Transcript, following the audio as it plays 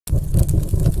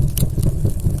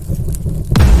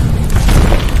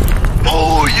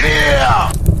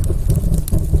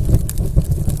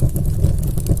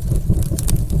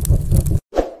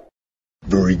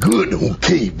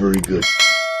Okay, very good.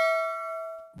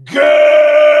 Good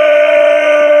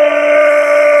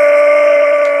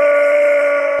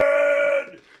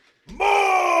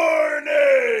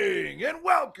morning and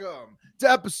welcome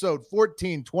to episode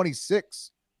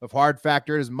 1426 of Hard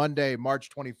Factor. It is Monday,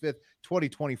 March 25th,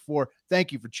 2024.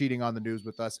 Thank you for cheating on the news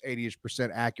with us.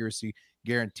 80% accuracy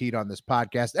guaranteed on this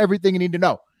podcast. Everything you need to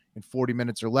know in 40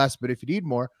 minutes or less. But if you need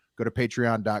more, go to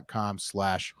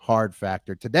patreon.com/hard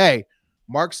factor. Today,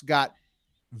 Mark's got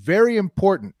very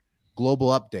important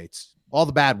global updates, all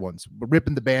the bad ones. We're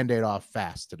ripping the Band-Aid off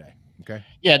fast today. Okay.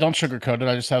 Yeah, don't sugarcoat it.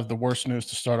 I just have the worst news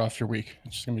to start off your week.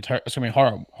 It's gonna be it's gonna be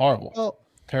horrible, Well,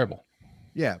 terrible.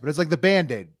 yeah, but it's like the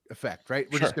Band-Aid effect, right?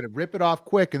 We're just gonna rip it off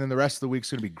quick, and then the rest of the week's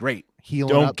gonna be great.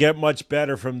 Healing Don't up. get much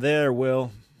better from there,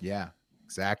 Will. Yeah,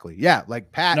 exactly. Yeah,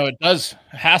 like Pat. No, it does.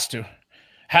 It has to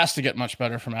get much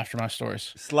better from after my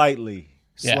stories. Slightly.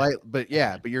 But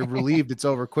you're relieved it's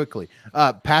over quickly.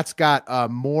 Pat's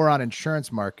got more on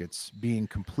insurance markets being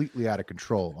completely out of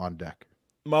control on deck.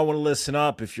 Might want to listen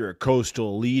up if you're a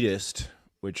coastal elitist,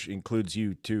 which includes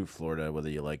you too, Florida, whether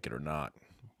you like it or not.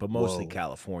 But mostly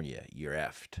California, you're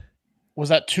effed. Was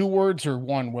that two words or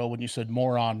one, Will, when you said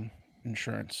more on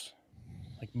insurance?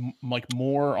 Like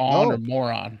more on or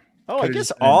moron? Oh, I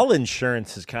guess all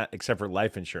insurance is except for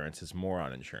life insurance is more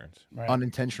on insurance. Right.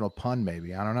 Unintentional pun,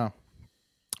 maybe. I don't know.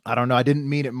 I didn't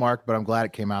mean it, Mark, but I'm glad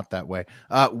it came out that way.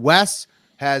 Wes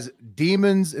has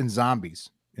demons and zombies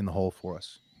in the hole for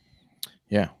us.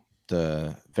 Yeah,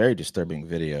 the very disturbing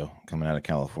video coming out of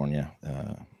California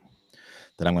that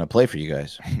I'm going to play for you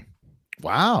guys.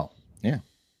 Wow. Yeah.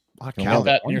 You got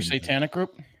that in your satanic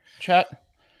group chat?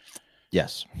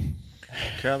 Yes.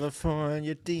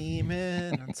 California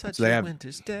demon on such a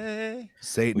winter's day.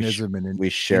 Satanism and we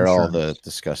share all the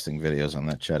disgusting videos on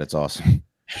that chat. It's awesome.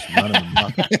 Just run them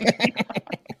amok. A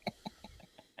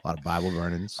lot of Bible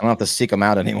burnings. I don't have to seek them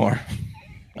out anymore.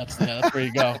 That's where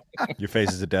you go. Your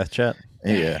face is a death chat.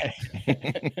 Yeah.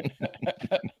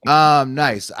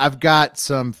 Nice. I've got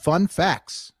some fun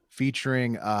facts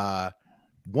featuring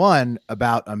one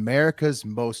about America's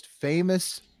most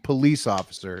famous police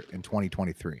officer in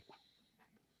 2023.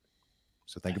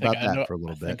 So think about that for a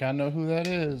little bit. I think I know who that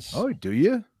is. Oh, do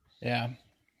you? Yeah. I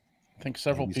think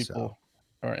several people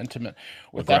are intimate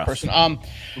with Well, that person.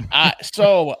 Let's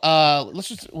do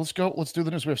the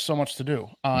news. We have so much to do.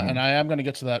 And I am going to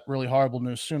get to that really horrible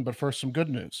news soon, but first some good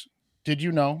news. Did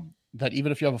you know that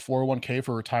even if you have a 401k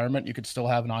for retirement, you could still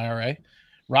have an IRA?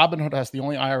 Robinhood has the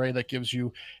only IRA that gives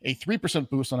you a 3%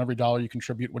 boost on every dollar you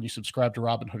contribute when you subscribe to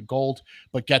Robinhood Gold.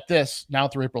 But get this, now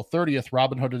through April 30th,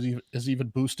 Robinhood is even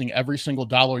boosting every single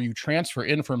dollar you transfer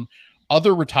in from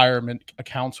other retirement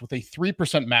accounts with a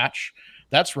 3% match.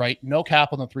 That's right, no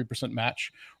cap on the 3%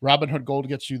 match. Robinhood Gold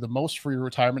gets you the most for your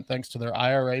retirement thanks to their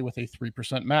IRA with a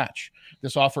 3% match.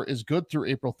 This offer is good through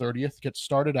April 30th. Get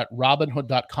started at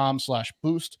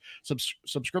robinhood.com/boost.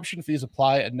 Subscription fees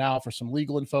apply. And now for some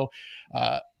legal info.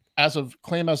 As of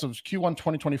Q1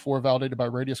 2024, validated by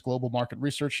Radius Global Market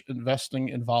Research, investing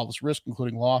involves risk,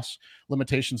 including loss.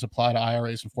 Limitations apply to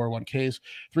IRAs and 401ks.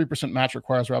 3% match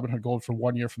requires Robinhood Gold for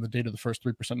 1 year from the date of the first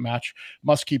 3% match.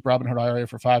 Must keep Robinhood IRA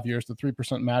for 5 years. The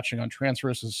 3% matching on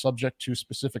transfers is subject to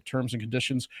specific terms and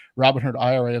conditions. Robinhood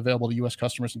IRA available to U.S.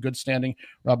 customers in good standing.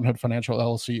 Robinhood Financial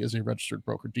LLC is a registered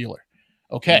broker-dealer.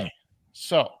 Okay,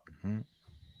 so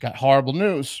got horrible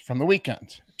news from the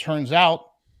weekend. Turns out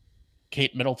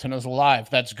Kate Middleton is alive.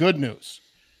 That's good news.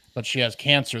 But she has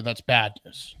cancer. That's bad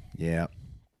news. Yeah.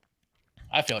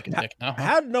 I feel like a dick now.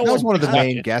 How no That was one of the how-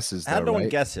 main guesses, though, How did no one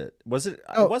right? guess it? Was it?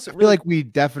 Oh, Was it I feel really? like we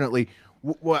definitely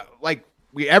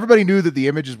everybody knew that the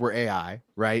images were AI,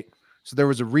 right? So there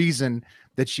was a reason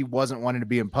that she wasn't wanting to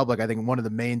be in public. I think one of the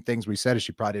main things we said is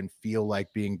she probably didn't feel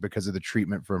like being because of the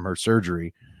treatment from her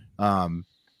surgery.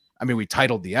 I mean, we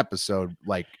titled the episode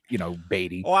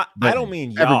Beatty. Oh, I don't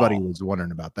mean everybody y'all. was wondering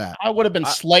about that. I would have been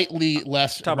slightly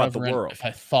less Talk about the reverent world. if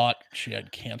I thought she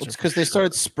had cancer. It's because they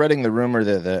started spreading the rumor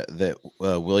that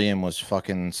William was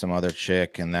fucking some other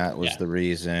chick, and that was the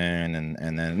reason. And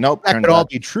then nope, That turned could all out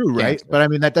be true, right? cancer. But I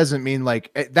mean, that doesn't mean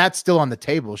that's still on the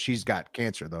table. She's got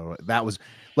cancer, though. That was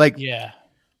like, yeah.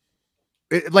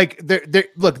 Look,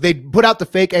 they put out the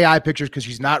fake AI pictures because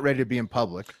she's not ready to be in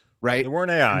public, right? They weren't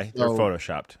AI. They're So-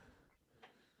 photoshopped.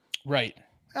 Right.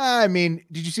 I mean,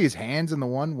 did you see his hands in the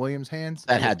one, William's hands?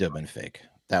 that had to have been fake.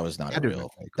 That was not Had a to have real.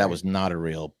 been fake, That right? was not a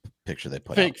real picture they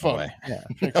put Fake out. No photo. way. Yeah.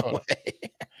 Fake No photo. way.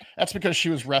 That's because she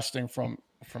was resting from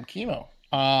chemo.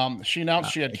 She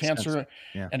announced she had makes cancer sense.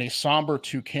 Yeah. and a somber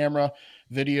 2-camera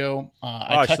video.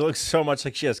 Oh, she looks so much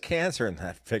like she has cancer in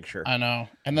that picture. I know.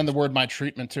 And then the word my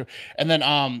treatment too. And then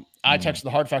I texted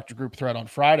the Hard Factor group thread on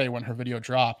Friday when her video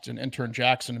dropped, and intern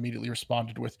Jackson immediately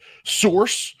responded with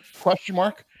source ?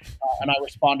 And I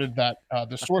responded that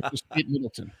the source was Kate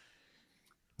Middleton.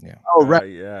 Yeah. Oh, right.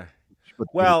 Yeah.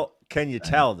 Well, can you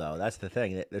tell though? That's the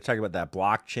thing. They're talking about that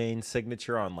blockchain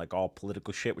signature on like all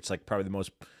political shit, which is like probably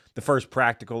the first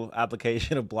practical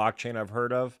application of blockchain I've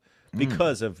heard of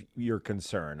because of your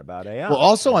concern about AI. Well,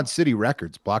 also on city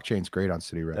records, blockchain's great on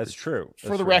city records. That's true.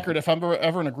 For the record, if I'm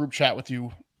ever in a group chat with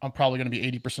you, I'm probably going to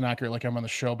be 80% accurate like I'm on the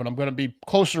show, but I'm going to be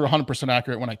closer to 100%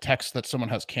 accurate when I text that someone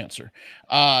has cancer.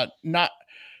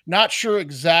 Not sure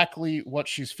exactly what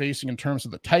she's facing in terms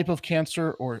of the type of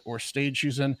cancer or stage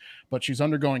she's in, but she's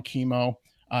undergoing chemo.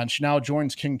 And she now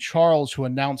joins King Charles, who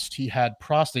announced he had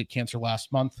prostate cancer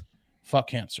last month. Fuck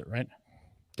cancer, right?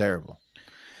 Terrible.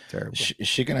 Is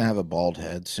she going to have a bald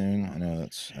head soon? I know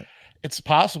it's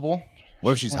possible.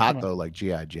 What if she's hot though, like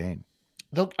G.I. Jane?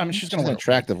 She's going to an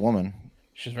attractive woman.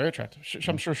 She's very attractive.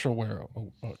 I'm sure she'll wear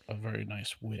a very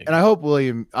nice wig. And I hope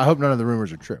none of the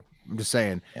rumors are true. I'm just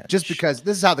saying, because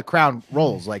this is how the crown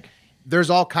rolls. Like, there's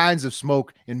all kinds of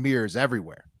smoke and mirrors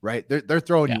everywhere, right? They're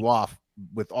throwing you off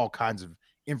with all kinds of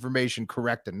information,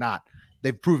 correct and not.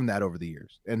 They've proven that over the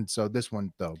years. And so this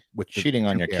one, though, with cheating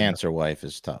on your cancer wife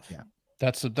is tough. Yeah,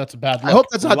 that's a bad look. I hope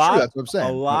that's not true. That's what I'm saying.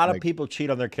 A lot of people cheat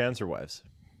on their cancer wives.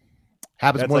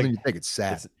 Happens more than you think. It's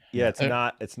sad.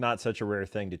 It's not such a rare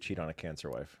thing to cheat on a cancer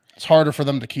wife. It's harder for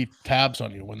them to keep tabs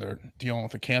on you when they're dealing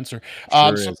with the cancer.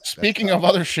 So speaking of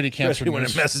other shitty cancer, when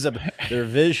it messes up their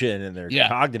vision and their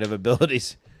cognitive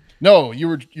abilities. No, you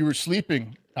were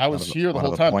sleeping. I was here the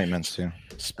whole time. Appointments too.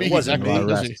 Speaking of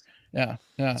busy. Yeah.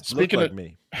 Speaking of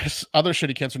other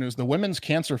shitty cancer news, the Women's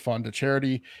Cancer Fund, a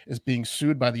charity, is being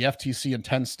sued by the FTC in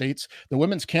 10 states. The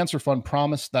Women's Cancer Fund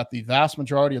promised that the vast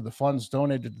majority of the funds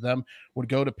donated to them would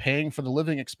go to paying for the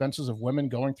living expenses of women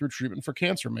going through treatment for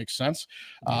cancer. Makes sense.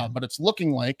 But it's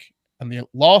looking like, and the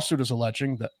lawsuit is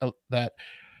alleging that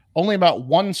only about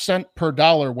 1 cent per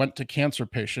dollar went to cancer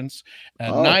patients,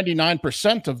 and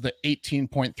 99% of the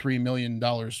 $18.3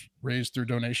 million raised through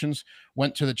donations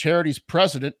went to the charity's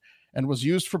president and was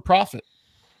used for profit.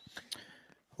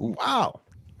 Wow.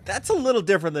 That's a little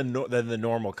different than the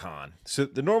normal con. So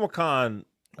the normal con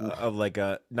of like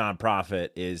a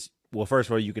nonprofit is, well, first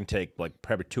of all, you can take like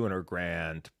probably 200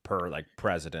 grand per like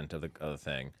president of the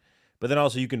thing, but then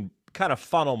also you can kind of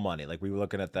funnel money. Like we were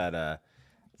looking at that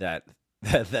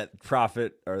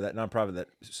profit or that nonprofit that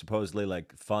supposedly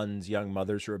like funds young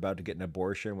mothers who are about to get an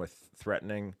abortion with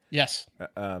threatening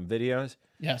videos.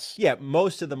 Yes. Yeah,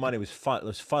 most of the money was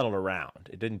funneled around.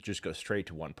 It didn't just go straight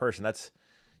to one person.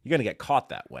 You're going to get caught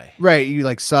that way. Right. You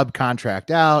like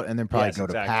subcontract out and then probably go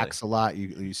to PACs a lot.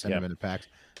 You send them into PACs.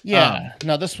 Yeah.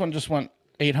 No, this one just went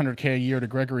 $800K a year to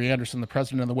Gregory Anderson, the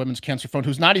president of the Women's Cancer Fund,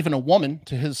 who's not even a woman,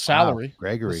 to his salary. Wow,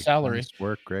 Gregory. His salary. Nice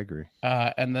work, Gregory.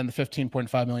 And then the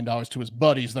 $15.5 million to his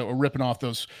buddies that were ripping off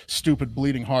those stupid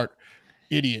bleeding heart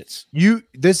idiots.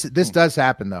 This does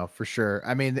happen though, for sure.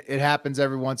 I mean, it happens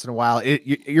every once in a while.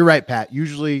 You're right, Pat.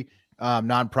 Usually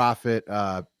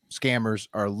nonprofit scammers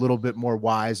are a little bit more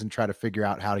wise and try to figure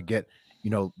out how to get,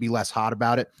 be less hot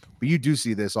about it. But you do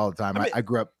see this all the time. I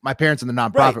grew up, my parents in the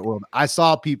nonprofit world. I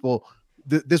saw people,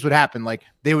 this would happen. Like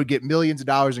they would get millions of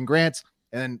dollars in grants,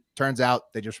 and then turns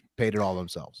out they just paid it all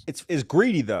themselves. It's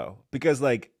greedy though, because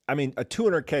like, I mean, a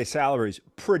 $200K salary is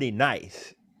pretty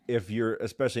nice if you're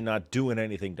especially not doing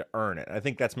anything to earn it. I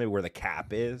think that's maybe where the cap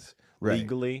is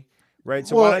legally, right?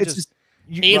 So why not just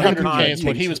 $800K is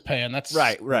what he was paying. That's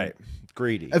right.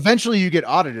 Greedy. Eventually you get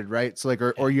audited, right? So like,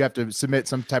 or you have to submit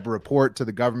some type of report to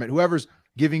the government. Whoever's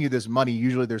giving you this money,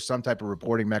 usually there's some type of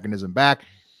reporting mechanism back.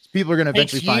 People are going to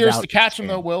eventually find out. To catch them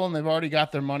though, Will, and they've already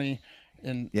got their money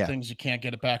in things you can't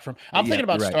get it back from. I'm thinking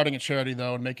about starting a charity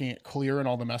though and making it clear in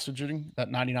all the messaging that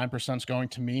 99% is going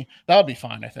to me. That would be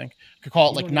fine. I think could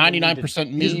call it like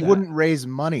 99% me. It wouldn't raise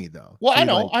money though. Well,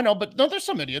 so I know, but no, there's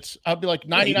some idiots. I'd be like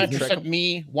 99%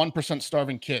 me, 1%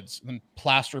 starving kids, and then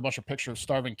plaster a bunch of pictures of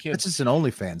starving kids. It's just an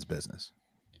OnlyFans business.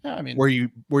 Yeah, I mean, where you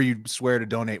swear to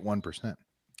donate 1%.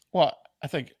 Well, I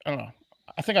don't know.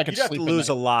 I think I could. You'd have to lose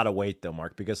a lot of weight though,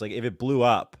 Mark, because like if it blew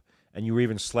up and you were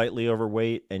even slightly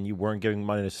overweight and you weren't giving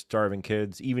money to starving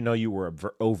kids, even though you were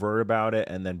overt about it,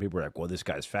 and then people were like, well, this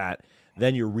guy's fat,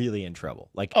 then you're really in trouble.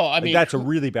 Like, I mean, that's a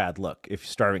really bad look if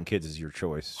starving kids is your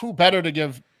choice. Who better to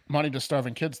give money to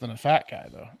starving kids than a fat guy,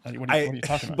 though? What are you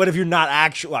talking about? But if you're not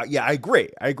actually, I agree.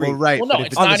 Well, right. Well, no,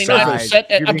 it's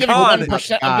 99%. I'm giving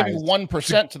 1%. I'm giving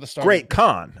 1% to the starving. Great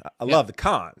con. I love the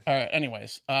con. All right.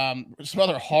 Anyways, some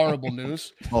other horrible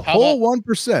news. A whole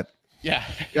 1%. Yeah.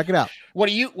 Check it out. What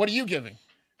are you giving?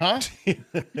 Huh?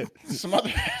 some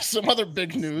other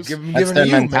big news. That's their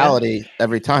mentality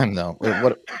every time, though.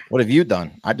 What have you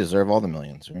done? I deserve all the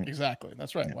millions. Right? Exactly.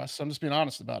 That's right, Wes. I'm just being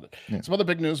honest about it. Yeah. Some other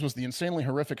big news was the insanely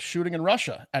horrific shooting in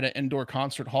Russia at an indoor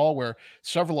concert hall where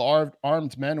several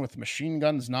armed men with machine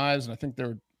guns, knives, and I think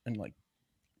they're in like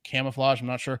camouflage, I'm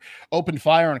not sure, opened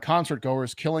fire on concert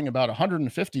goers, killing about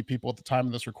 150 people at the time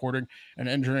of this recording and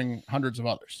injuring hundreds of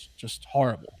others. Just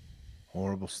horrible.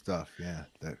 Horrible stuff. Yeah.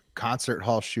 The concert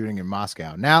hall shooting in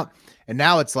Moscow. Now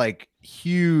it's like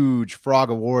huge frog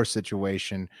of war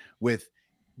situation with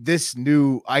this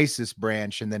new ISIS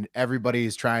branch. And then everybody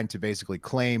is trying to basically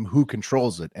claim who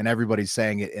controls it. And everybody's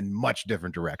saying it in much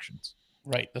different directions.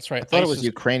 Right. That's right. I thought it was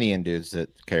Ukrainian dudes that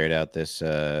carried out this.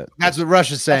 That's what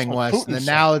Russia's saying, Wes. And then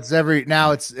now it's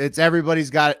everybody's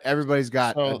got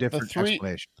a different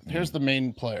explanation. Here's the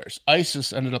main players.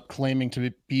 ISIS ended up claiming to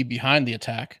be behind the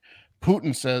attack.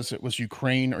 Putin says it was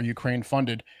Ukraine or Ukraine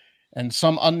funded, and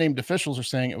some unnamed officials are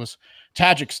saying it was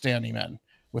Tajikistani men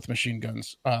with machine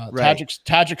guns. Right.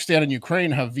 Tajikistan and Ukraine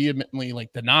have vehemently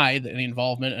denied any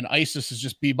involvement, and ISIS is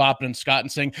just bebopping and Scott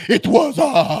and saying it was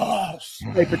us.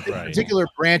 Right, but this particular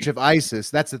branch of ISIS,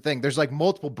 that's the thing. There's like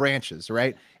multiple branches,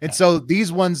 right? And so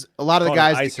these ones, a lot of the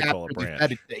guys had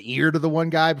the ear to the one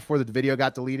guy before the video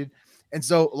got deleted, and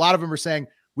so a lot of them are saying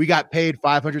we got paid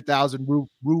 500,000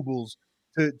 rubles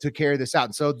to carry this out.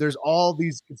 And so there's all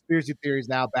these conspiracy theories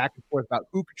now back and forth about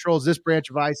who controls this branch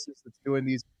of ISIS that's doing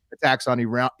these attacks on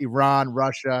Iran,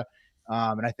 Russia.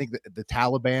 And I think that the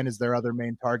Taliban is their other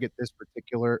main target, this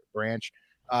particular branch.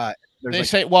 They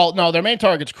say, well, no, their main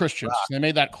target's Christians. They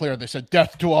made that clear. They said,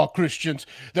 death to all Christians.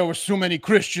 There were so many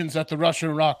Christians at the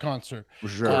Russian rock concert.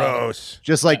 Gross.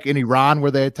 Just like in Iran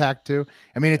where they attacked too.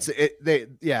 I mean,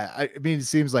 it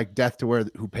seems like death to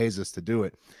who pays us to do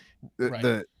it.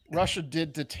 Russia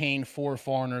did detain 4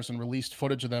 foreigners and released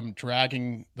footage of them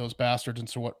dragging those bastards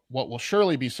into what will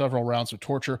surely be several rounds of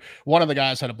torture. One of the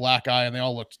guys had a black eye and they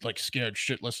all looked like scared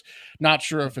shitless. Not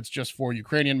sure if it's just 4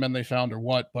 Ukrainian men they found or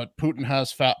what, but Putin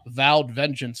has vowed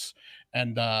vengeance,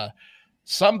 and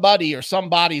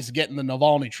somebody's getting the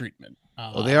Navalny treatment.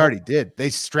 Well, they already did.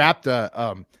 They strapped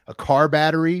a car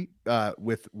battery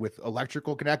with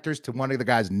electrical connectors to one of the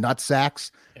guy's nut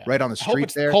sacks right on the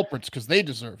street there. Culprits, because they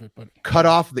deserve it. But cut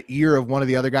off the ear of one of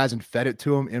the other guys and fed it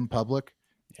to him in public.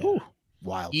 Yeah. Ooh,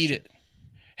 wild. Eat it.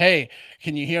 Hey,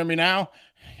 can you hear me now?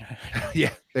 Yeah,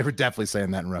 they were definitely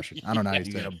saying that in Russian. I don't know how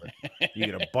you say it.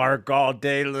 You gonna bark all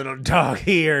day, little dog?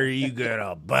 Here, you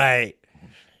gonna bite.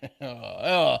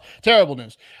 Terrible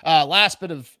news. Last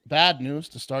bit of bad news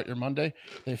to start your Monday.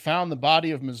 They found the body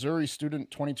of Missouri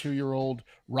student 22-year-old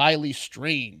Riley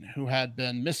Strain, who had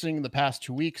been missing the past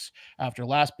 2 weeks after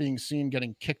last being seen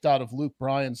getting kicked out of Luke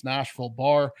Bryan's Nashville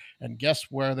bar. And guess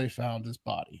where they found his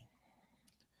body?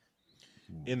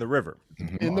 In the river.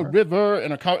 In the river,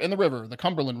 the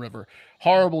Cumberland River.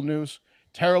 Horrible news.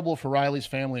 Terrible for Riley's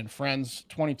family and friends.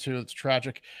 22, it's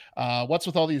tragic. What's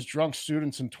with all these drunk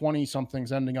students and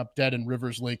 20-somethings ending up dead in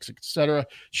rivers, lakes, etc.?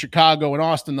 Chicago and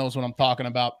Austin knows what I'm talking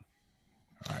about.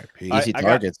 All right, easy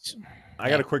targets. I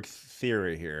got a quick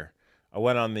theory here. I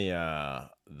went on the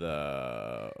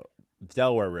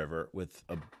Delaware River with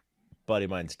a buddy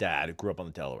of mine's dad who grew up on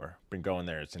the Delaware. Been going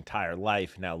there his entire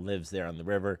life, now lives there on the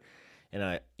river.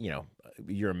 And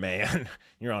you're a man,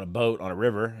 you're on a boat on a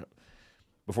river.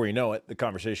 Before you know it, the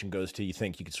conversation goes to, you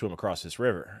think you can swim across this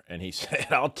river? And he said,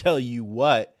 I'll tell you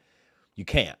what, you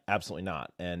can't. Absolutely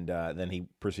not. And then he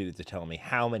proceeded to tell me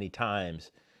how many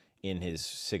times in his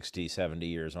 60, 70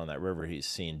 years on that river, he's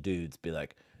seen dudes be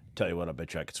like, tell you what, I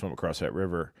bet you I could swim across that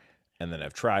river. And then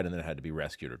I've tried, and then I had to be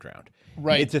rescued or drowned.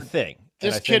 Right. It's a thing.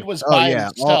 This kid was by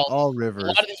himself. All rivers. A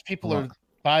lot of these people are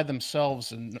by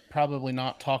themselves and probably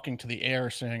not talking to the air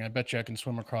saying, I bet you I can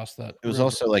swim across that. It was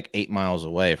also like 8 miles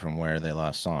away from where they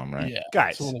last saw him, right? Yeah.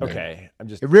 Guys, okay.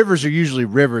 The rivers are usually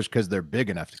rivers because they're big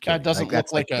enough to carry. Guy doesn't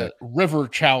look like a river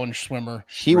challenge swimmer.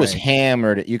 He was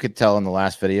hammered. You could tell in the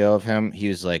last video of him, he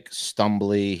was like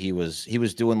stumbly. He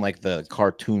was doing like the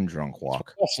cartoon drunk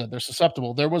walk. They're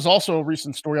susceptible. There was also a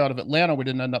recent story out of Atlanta we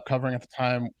didn't end up covering at the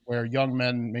time where young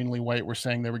men, mainly white, were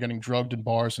saying they were getting drugged in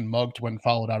bars and mugged when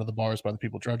followed out of the bars by the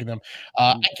people drugging them.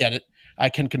 I get it. I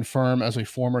can confirm as a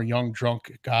former young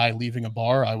drunk guy leaving a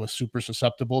bar, I was super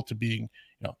susceptible to being,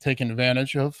 taken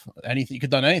advantage of. Anything. You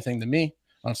could have done anything to me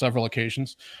on several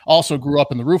occasions. Also grew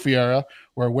up in the roofie era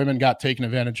where women got taken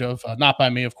advantage of, not by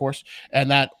me, of course.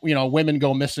 And that, women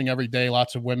go missing every day.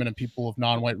 Lots of women and people of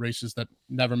non-white races that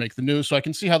never make the news. So I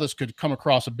can see how this could come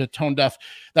across a bit tone deaf.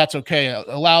 That's okay.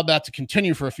 Allow that to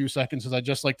continue for a few seconds, as I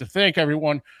just like to thank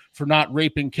everyone for not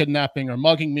raping, kidnapping, or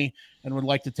mugging me, and would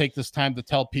like to take this time to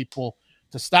tell people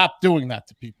to stop doing that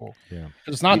to people. Yeah.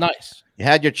 Because it's not nice. You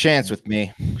had your chance with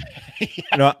me.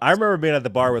 You know, I remember being at the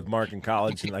bar with Mark in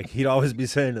college, and like he'd always be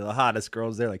saying to the hottest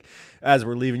girls there, like, as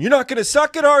we're leaving, "You're not gonna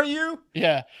suck it, are you?"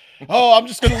 Yeah. Oh, I'm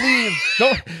just gonna leave.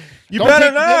 Don't You better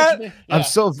take advantage of not. me. I'm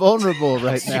so vulnerable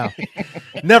right now.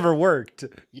 Never worked.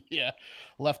 Yeah.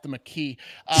 Left them a key.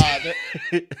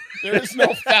 There is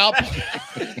no foul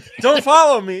play. Don't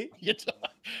follow me.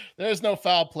 There is no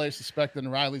foul play suspected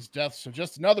in Riley's death. So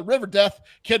just another river death.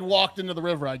 Kid walked into the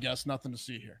river, I guess. Nothing to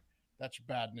see here. That's your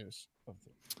bad news.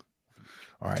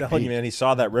 All right, Telling you, man, he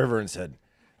saw that river and said,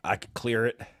 "I could clear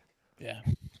it." Yeah.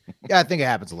 Yeah, I think it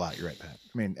happens a lot. You're right, Pat.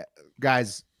 I mean,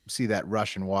 guys see that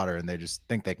rush in water and they just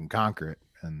think they can conquer it.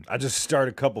 And I just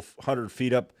started a couple 100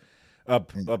 feet up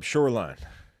shoreline.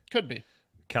 Could be.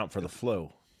 Count for the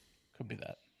flow. Could be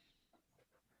that.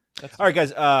 All right,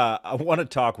 guys. I want to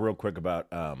talk real quick about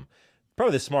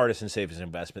probably the smartest and safest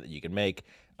investment that you can make.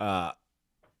 I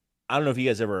don't know if you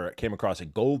guys ever came across a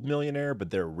gold millionaire, but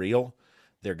they're real.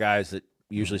 They're guys that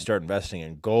usually start investing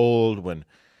in gold when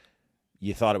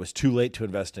you thought it was too late to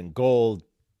invest in gold,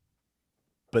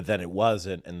 but then it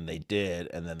wasn't, and they did,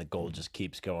 and then the gold just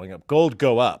keeps going up. Gold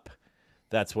go up.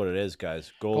 That's what it is,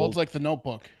 guys. Gold's like the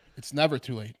Notebook. It's never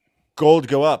too late. Gold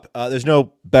go up. There's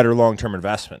no better long-term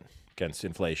investment against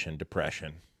inflation,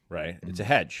 depression, right? It's a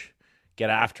hedge. Get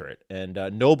after it. And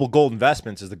Noble Gold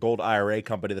Investments is the gold IRA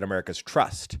company that Americans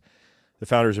trust. The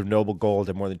founders of Noble Gold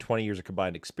have more than 20 years of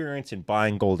combined experience in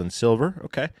buying gold and silver,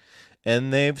 okay?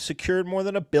 And they've secured more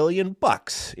than $1 billion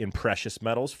in precious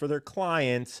metals for their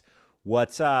clients.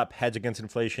 What's up? Hedge against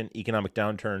inflation, economic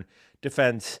downturn,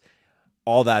 defense,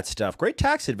 all that stuff. Great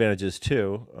tax advantages,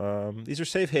 too. These are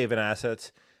safe haven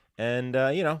assets. And,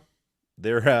 you know,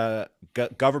 they're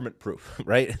government proof,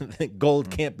 right?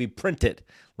 Gold can't be printed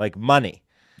like money.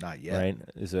 not yet. Right?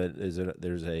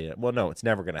 Well, no, it's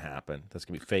never going to happen. That's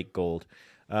going to be fake gold.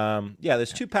 Yeah,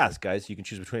 there's two paths, guys. You can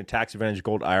choose between a tax advantage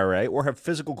gold IRA or have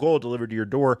physical gold delivered to your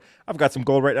door. I've got some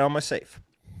gold right now in my safe.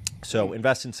 So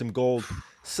invest in some gold,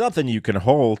 something you can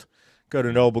hold. Go to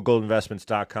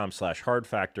noblegoldinvestments.com/hard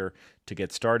factor to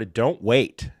get started. Don't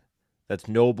wait. That's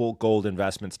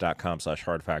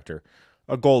noblegoldinvestments.com/hard factor.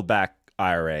 A gold-backed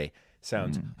IRA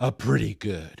sounds pretty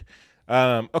good.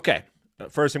 Okay.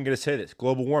 First, I'm going to say this: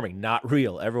 global warming, not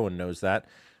real. Everyone knows that.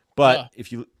 But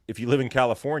if you live in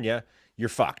California, you're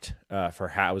fucked for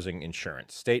housing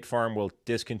insurance. State Farm will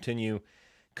discontinue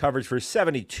coverage for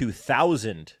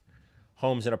 72,000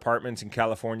 homes and apartments in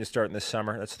California starting this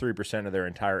summer. That's 3% of their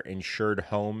entire insured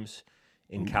homes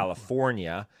in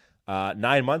California.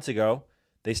 9 months ago,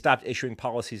 they stopped issuing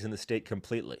policies in the state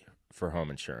completely for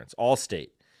home insurance. Allstate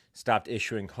stopped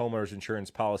issuing homeowners insurance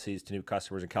policies to new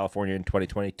customers in California in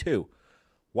 2022.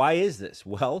 Why is this?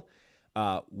 Well,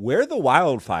 where the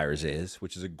wildfires is,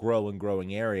 which is a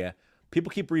growing area,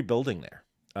 people keep rebuilding there.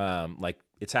 Like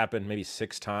it's happened maybe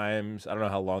 6 times. I don't know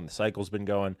how long the cycle's been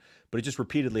going, but it just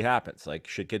repeatedly happens. Like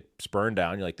shit gets burned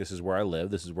down. You're like, this is where I live.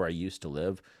 This is where I used to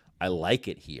live. I like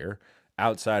it here.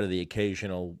 Outside of the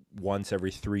occasional once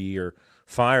every 3-year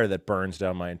fire that burns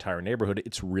down my entire neighborhood,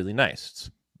 it's really nice.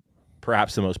 It's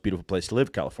perhaps the most beautiful place to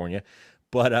live, California.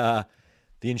 But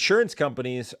the insurance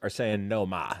companies are saying no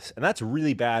mas. And that's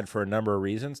really bad for a number of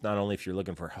reasons, not only if you're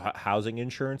looking for housing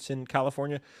insurance in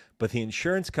California, but the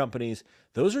insurance companies,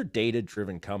 those are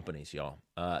data-driven companies, y'all.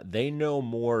 They know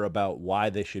more about why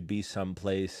they should be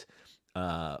someplace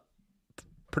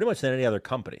pretty much than any other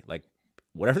company. Like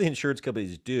whatever the insurance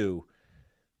companies do,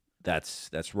 that's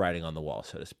writing on the wall,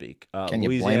 so to speak. Can you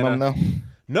blame them, though?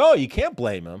 No, you can't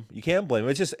blame them. You can't blame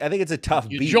them. It's just, I think it's a tough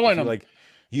beat. Join them. Like,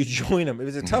 you join them. If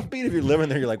it's a tough beat, if you're living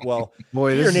there, you're like, well,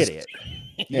 Boy, you're an idiot.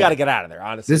 You got to get out of there,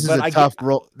 honestly. This is a tough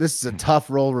role. This is a tough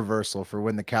role reversal for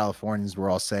when the Californians were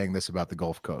all saying this about the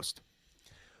Gulf Coast.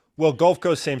 Well, Gulf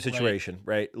Coast, same situation,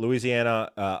 right?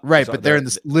 Louisiana. Right, but they're in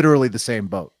literally the same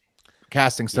boat,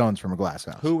 casting stones from a glass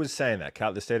house. Who was saying that?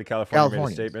 The state of California made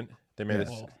a statement. They made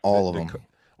all of them.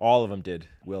 All of them did.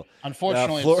 Will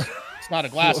unfortunately, it's not a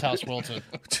glass house, Will. It's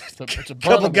a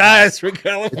couple guys from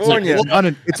California.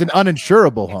 It's an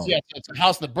uninsurable home. Yeah, it's a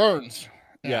house that burns.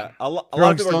 Yeah, a lot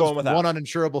of people are going without. One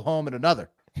uninsurable home and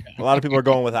another. A lot of people are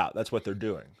going without. That's what they're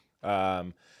doing.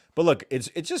 But look, it's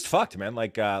just fucked, man.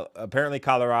 Like apparently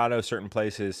Colorado, certain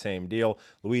places, same deal.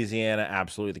 Louisiana,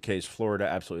 absolutely the case. Florida,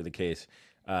 absolutely the case.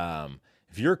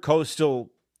 If you're a coastal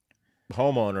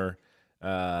homeowner,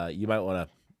 you might want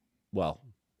to. Well,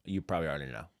 you probably already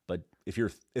know, but if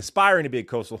you're aspiring to be a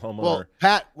coastal homeowner. Well,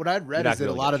 Pat, what I'd read you're is not that a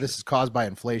gonna lot get of this is caused by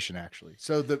inflation, actually.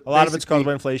 So a lot of it's caused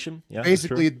by inflation. Yeah, that's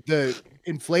true. basically the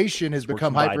inflation has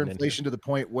become some Biden in hyperinflation to the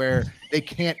point where they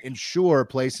can't insure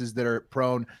places that are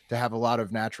prone to have a lot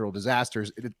of natural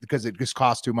disasters because it just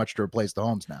costs too much to replace the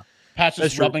homes now. Pat's That's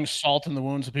just true. rubbing salt in the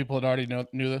wounds of people that already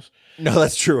knew this. No,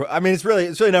 that's true. I mean, it's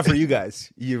really not for you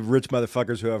guys, you rich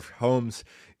motherfuckers who have homes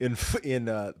in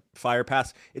fire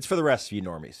paths. It's for the rest of you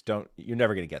normies. You're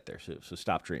never gonna get there. So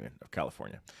stop dreaming of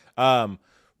California.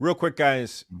 Real quick,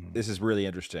 guys, this is really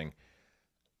interesting.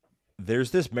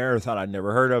 There's this marathon I'd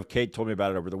never heard of. Kate told me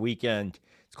about it over the weekend.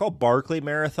 It's called Barkley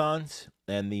Marathons,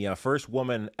 and the first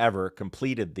woman ever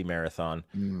completed the marathon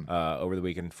over the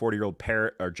weekend.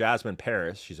 40-year-old Jasmine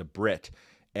Paris. She's a Brit.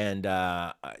 And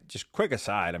just quick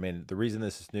aside, I mean, the reason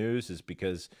this is news is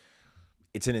because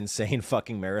it's an insane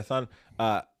fucking marathon.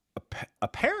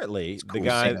 Apparently, the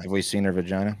guy. Have we seen her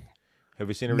vagina? Have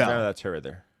we seen her No. vagina? That's her right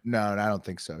there. No, I don't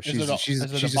think so. Is it She's a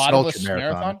a bottomless ultra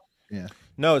marathon. marathon? Yeah.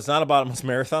 No, it's not a bottomless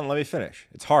marathon. Let me finish.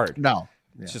 It's hard. No.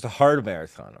 It's just a hard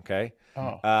marathon. Okay.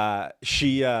 Oh.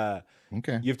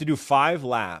 Okay. You have to do 5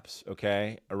 laps.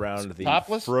 Okay, around the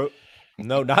Topless?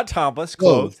 No, not topless.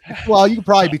 Clothed. Well, you could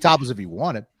probably be topless if you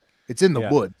wanted. It's in the Yeah.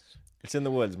 woods. It's in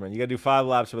the woods, man. You got to do 5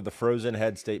 laps of the Frozen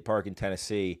Head State Park in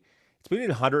Tennessee. It's between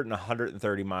 100 and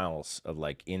 130 miles of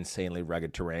like insanely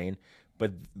rugged terrain.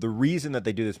 But the reason that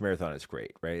they do this marathon is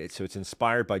great, right? So it's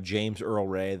inspired by James Earl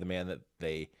Ray, the man that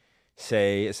they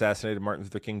say assassinated Martin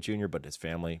Luther King Jr., but his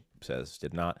family says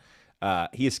did not.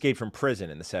 He escaped from prison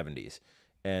in the 70s.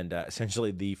 And essentially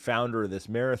the founder of this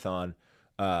marathon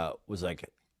was like,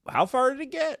 how far did he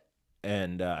get?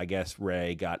 And I guess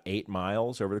Ray got 8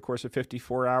 miles over the course of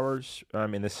 54 hours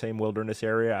in the same wilderness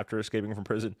area after escaping from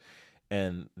prison.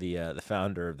 And the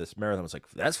founder of this marathon was like,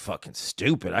 that's fucking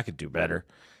stupid. I could do better.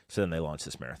 So then they launched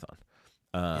this marathon.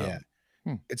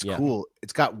 It's Yeah. cool.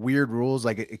 It's got weird rules.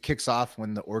 Like it kicks off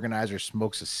when the organizer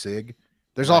smokes a cig.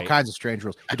 There's all Right. kinds of strange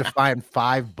rules. You have to find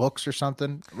 5 books or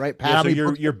something, right? Pat, Yeah, how so many your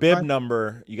books your do you bib find?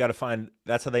 number, you got to find.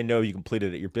 That's how they know you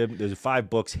completed it. Your bib, there's 5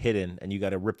 books hidden, and you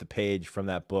got to rip the page from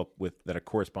that book that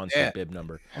corresponds to Yeah. the bib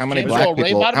number. How many James black Earl Ray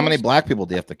people? How many bottomless? black people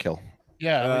do you have to kill?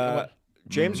 Yeah.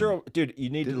 James Earl, dude, you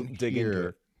need to Didn't dig hear. into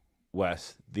it.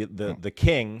 Wes, the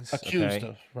Kings accused okay,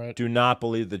 of, right? do not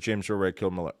believe that James Earl Ray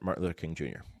killed Martin Luther King Jr.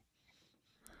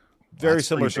 Very that's a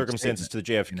similar pretty big circumstances to the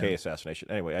JFK you know.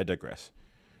 assassination. Anyway, I digress.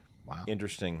 Wow.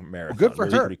 Interesting marathon. good for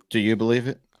Really her. pretty- Do you believe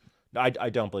it? I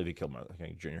don't believe he killed Martin Luther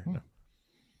King Jr. No.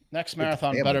 Next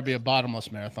marathon family. better be a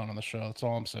bottomless marathon on the show. That's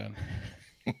all I'm saying.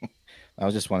 I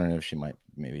was just wondering if she might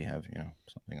maybe have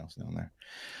something else down there.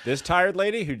 This tired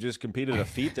lady who just competed a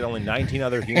feat that only 19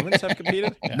 other humans have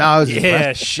competed. No, it was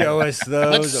Yeah, show us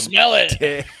those. Let's smell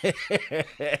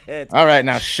it. All right,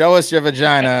 now show us your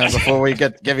vagina before we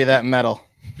give you that medal.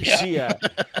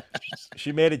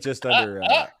 She made it just under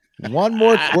one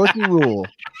more quirky rule.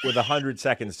 with 100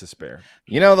 seconds to spare.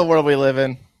 You know the world we live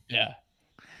in. Yeah.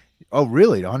 Oh,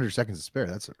 really? 100 seconds to spare.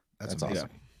 That's That's amazing.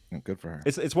 awesome. Good for her.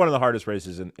 It's one of the hardest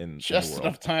races in the Just world.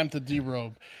 enough time to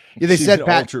derobe. Yeah, they She's said an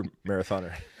Pat ultra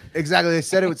marathoner. exactly. They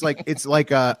said it's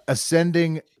like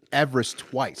ascending Everest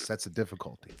twice. That's the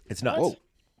difficulty. It's nuts. Whoa.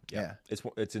 Yeah.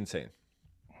 It's insane.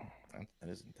 That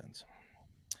is intense.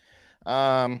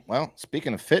 Well,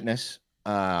 speaking of fitness,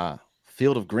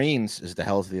 Field of Greens is the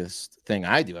healthiest thing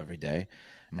I do every day,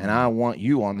 and I want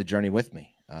you on the journey with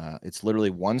me. It's literally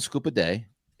 1 scoop a day.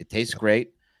 It tastes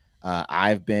great.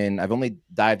 I've only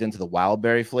dived into the wild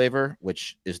berry flavor,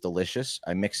 which is delicious.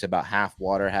 I mix about half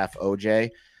water, half OJ,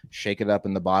 shake it up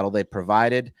in the bottle they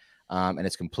provided, and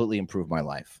it's completely improved my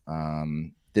life.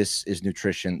 This is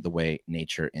nutrition the way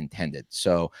nature intended.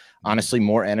 So honestly,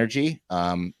 more energy.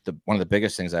 One of the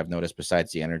biggest things I've noticed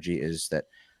besides the energy is that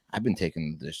I've been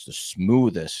taking the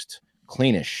smoothest,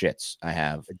 cleanest shits I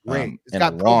have Great. It's in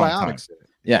got a long time. probiotics in it.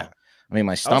 Yeah. I mean,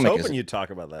 my I was stomach hoping is you'd talk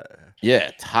about that.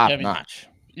 top Yeah, I mean- notch.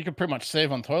 You can pretty much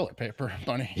save on toilet paper,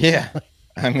 bunny. Yeah.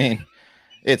 I mean,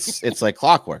 it's like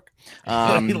clockwork. He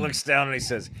looks down and he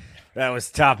says, "That was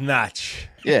top notch."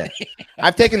 Yeah,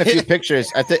 I've taken a few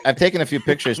pictures. I've taken a few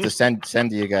pictures to send to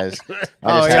you guys.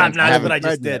 Oh, yeah. top notch, but I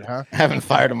just Tried did. that, huh? Haven't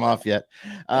fired them off yet.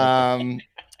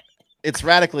 It's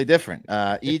radically different.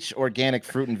 Each organic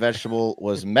fruit and vegetable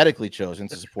was medically chosen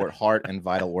to support heart and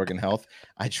vital organ health.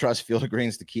 I trust Field of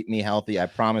Greens to keep me healthy. I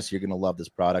promise you're going to love this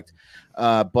product.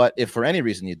 But if for any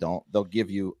reason you don't, they'll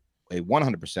give you a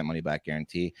 100% money back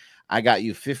guarantee. I got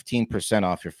you 15%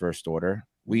 off your first order.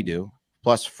 We do.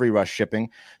 Plus free rush shipping.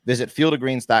 Visit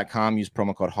fieldofgreens.com. Use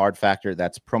promo code HARDFACTOR.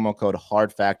 That's promo code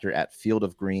HARDFACTOR at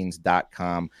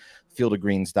fieldofgreens.com.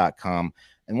 Fieldofgreens.com.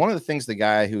 And one of the things the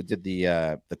guy who did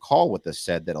the call with us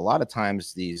said that a lot of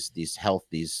times these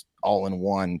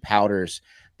all-in-one powders,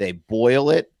 they boil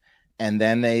it and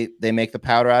then they make the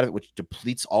powder out of it, which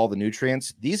depletes all the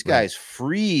nutrients. These guys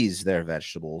freeze their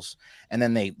vegetables and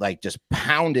then they like just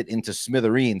pound it into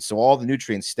smithereens, so all the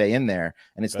nutrients stay in there,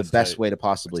 and it's the best way to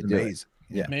possibly do it.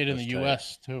 Yeah, made in the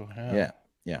U.S. too. Yeah.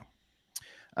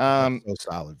 So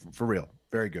solid, for real,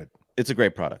 very good. It's a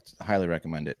great product. I highly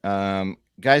recommend it.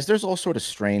 Guys, there's all sort of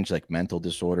strange like mental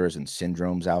disorders and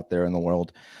syndromes out there in the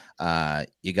world.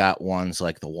 You got ones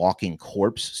like the walking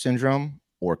corpse syndrome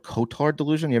or Cotard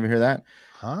delusion. You ever hear that?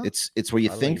 Huh? It's where you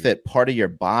think that part of your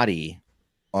body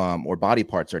or body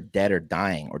parts are dead or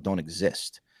dying or don't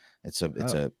exist. It's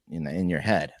in your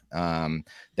head.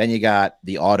 Then you got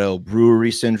the auto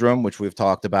brewery syndrome, which we've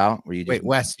talked about. Where you wait,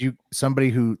 Wes,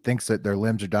 somebody who thinks that their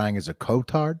limbs are dying is a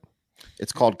Cotard?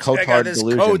 It's called Cotard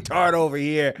delusion. Cotard over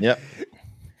here. Yep.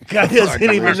 Guy doesn't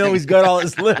even know he's got all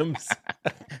his limbs.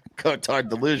 Cotard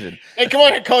delusion. Hey, come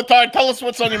on here, Cotard. Tell us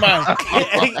what's on your mind.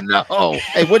 No.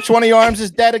 Hey, which one of your arms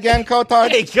is dead again, Cotard?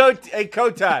 Hey,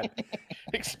 Cotard.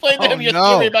 Explain to him your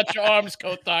theory about your arms,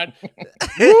 Cotard.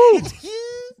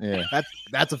 Yeah,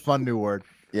 that's a fun new word.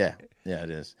 Yeah,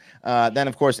 it is. Then,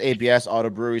 of course, ABS,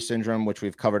 auto brewery syndrome, which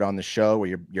we've covered on the show,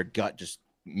 where your gut just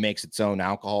makes its own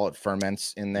alcohol. It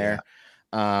ferments in there.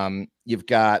 You've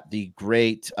got the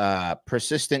great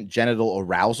persistent genital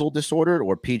arousal disorder,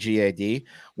 or PGAD,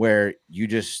 where you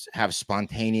just have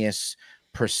spontaneous,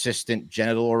 persistent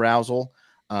genital arousal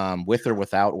with or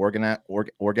without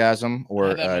orgasm,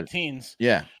 or teens.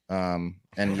 Yeah. And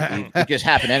it just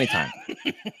happen anytime.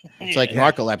 It's like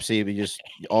narcolepsy, but just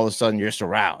all of a sudden you're just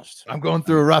aroused. I'm going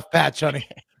through a rough patch, honey.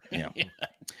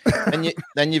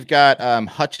 Then you've got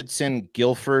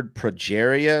Hutchinson-Gilford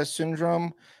progeria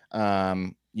syndrome.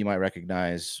 You might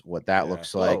recognize what that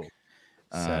looks like.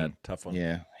 Sad, tough one.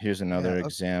 Yeah. Here's another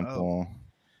example.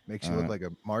 Makes you look like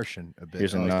a Martian a bit.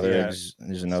 Here's another. There's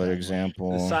another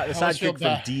example. The sidekick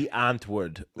from D.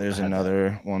 Antwoord. There's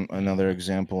another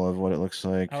example of what it looks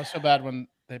like. I was so bad when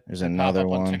there's another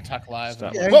one on TikTok Live.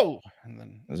 Whoa! And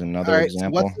then there's another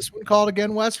example. So what's this one called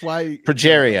again, Wes? Why?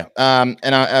 Progeria.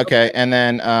 And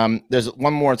then there's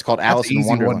one more. It's called Alice in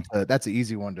Wonderland. That's an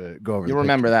easy one to go over. You'll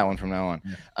remember that one from now on.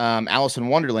 Yeah. Alice in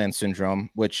Wonderland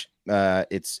syndrome, which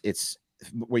it's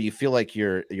where you feel like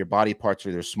your body parts are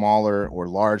either smaller or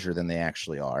larger than they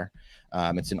actually are.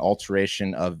 It's an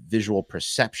alteration of visual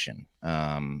perception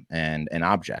and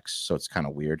objects, so it's kind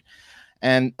of weird.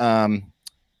 And the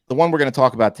one we're going to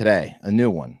talk about today, a new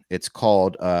one, it's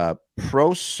called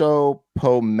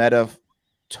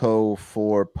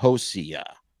prosopometaphorosia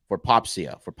for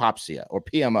popsia, or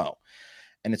PMO,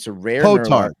 and it's a rare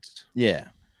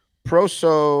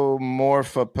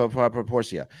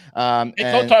prosomorphoproportia. Hey,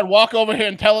 Cotard, walk over here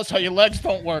and tell us how your legs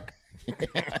don't work.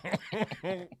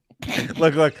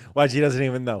 Look, watch, he doesn't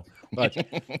even know. Watch.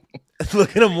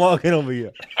 Look at him walking over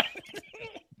here.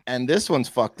 And this one's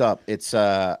fucked up. It's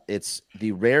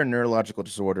the rare neurological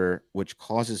disorder which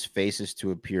causes faces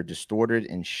to appear distorted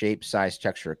in shape, size,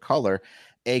 texture, or color,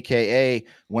 aka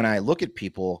when I look at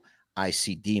people, I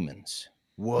see demons.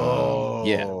 Whoa.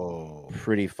 Yeah.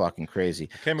 Pretty fucking crazy.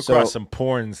 Came across some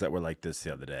porns that were like this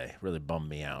the other day. Really bummed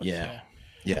me out. Yeah.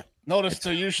 Notice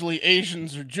they're usually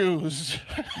Asians or Jews.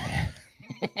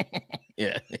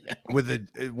 Yeah. With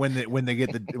when they go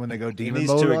demon these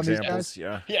mode two on examples, these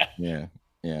guys?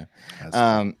 Yeah.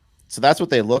 So that's what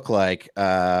they look like.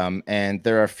 And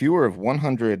there are fewer of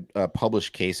 100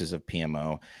 published cases of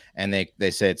PMO. And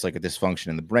they say it's like a dysfunction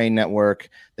in the brain network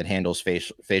that handles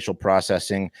facial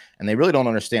processing. And they really don't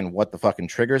understand what the fucking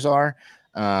triggers are.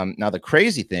 Now, the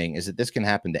crazy thing is that this can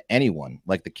happen to anyone.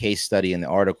 Like the case study in the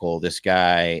article, this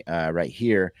guy right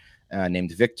here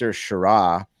named Victor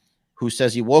Shira, who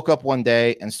says he woke up one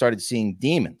day and started seeing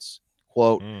demons.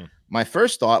 Quote, my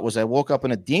first thought was I woke up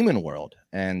in a demon world.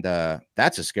 And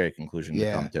that's a scary conclusion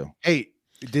to come to. Hey,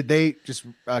 did they just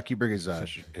can you bring his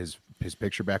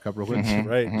picture back up real quick?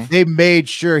 Right. They made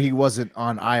sure he wasn't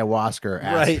on ayahuasca or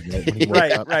acid.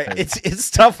 Right.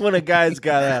 It's tough when a guy's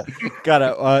got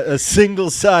a single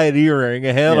side earring,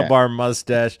 a handlebar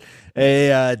mustache,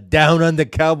 a down under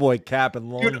cowboy cap,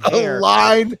 and long hair. A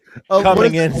line of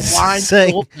coming in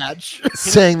saying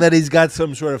that he's got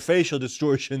some sort of facial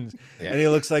distortions, and he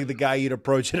looks like the guy you'd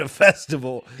approach at a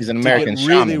festival. He's an American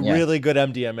shaman, really good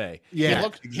MDMA. Yeah,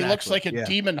 he looks like a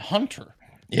demon hunter.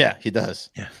 Yeah, he does.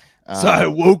 Yeah. So I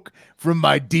woke from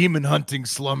my demon hunting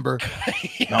slumber.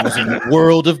 I was in the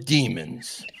world of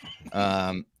demons.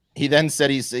 He then said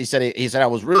he said I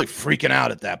was really freaking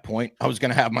out at that point. I was going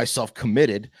to have myself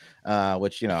committed,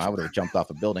 which I would have jumped off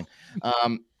a building.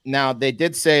 Now they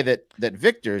did say that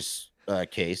Victor's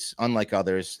case, unlike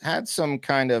others, had some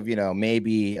kind of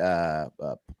maybe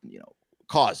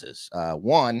causes.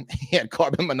 One, he had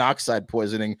carbon monoxide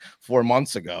poisoning 4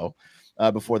 months ago,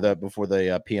 before the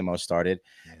PMO started,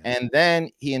 and then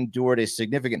he endured a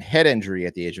significant head injury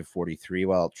at the age of 43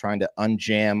 while trying to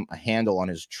unjam a handle on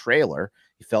his trailer.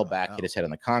 He fell back, hit his head on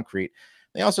the concrete.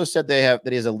 They also said that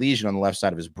he has a lesion on the left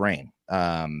side of his brain,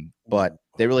 but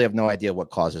they really have no idea what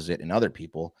causes it in other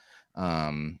people.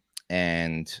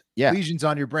 And lesions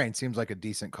on your brain seems like a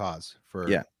decent cause for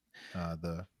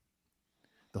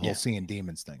the whole seeing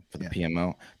demons thing for the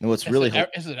PMO. No, it's really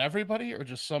is it everybody or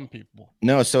just some people?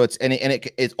 No, so it's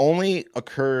it only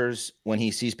occurs when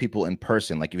he sees people in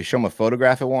person. Like if you show him a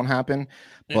photograph, it won't happen.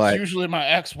 But it's usually my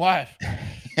ex-wife.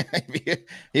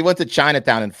 He went to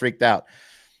Chinatown and freaked out.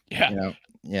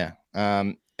 Yeah.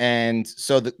 And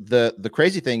so the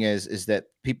crazy thing is that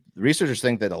researchers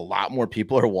think that a lot more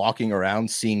people are walking around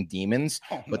seeing demons,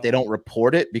 but they don't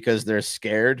report it because they're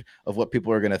scared of what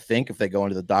people are going to think if they go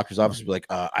into the doctor's office and be like,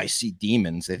 I see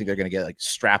demons. They think they're going to get like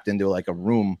strapped into like a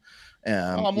room.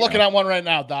 I'm looking at one right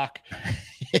now, Doc.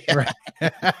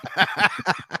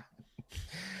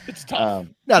 It's tough.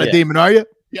 Not a demon, are you?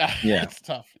 Yeah. It's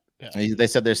tough. Yeah. They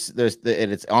said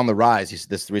it's on the rise.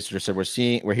 This researcher said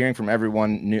we're hearing from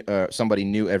everyone new, somebody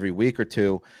new every week or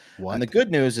two. What? And the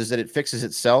good news is that it fixes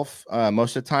itself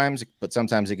most of the times, but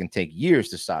sometimes it can take years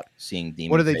to stop seeing demons.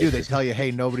 What do they do? They tell you,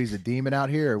 hey, nobody's a demon out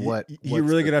here, or what? You're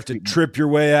really gonna have to trip your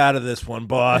way out of this one,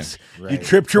 boss. Right. You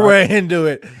tripped your way into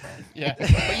it. Yeah,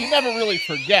 but you never really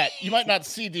forget. You might not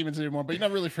see demons anymore, but you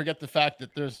never really forget the fact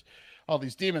that there's all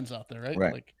these demons out there, right?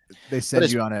 Like they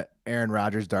send you on an Aaron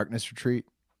Rodgers darkness retreat.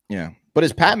 Yeah. But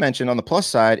as Pat mentioned, on the plus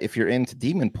side, if you're into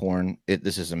demon porn,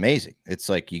 this is amazing. It's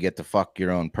like you get to fuck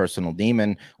your own personal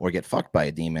demon or get fucked by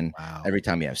a demon every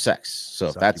time you have sex.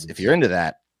 So if you're into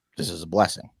that, this is a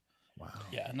blessing. Wow.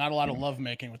 Yeah, not a lot of love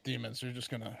making with demons. You're just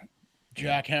gonna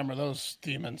jackhammer those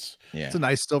demons. Yeah. It's a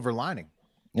nice silver lining.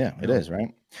 Yeah, it is,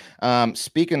 right?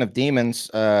 Speaking of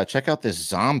demons, check out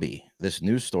this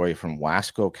news story from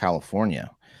Wasco,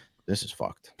 California. This is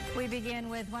fucked. We begin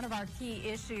with one of our key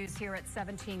issues here at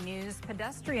 17 News,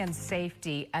 pedestrian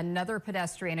safety. Another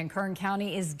pedestrian in Kern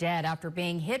County is dead after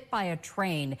being hit by a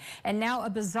train. And now a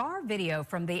bizarre video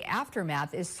from the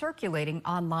aftermath is circulating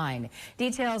online.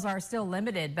 Details are still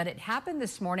limited, but it happened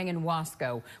this morning in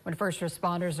Wasco. When first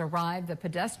responders arrived, the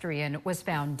pedestrian was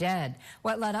found dead.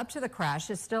 What led up to the crash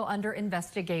is still under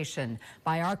investigation.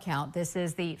 By our count, this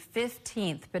is the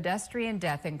 15th pedestrian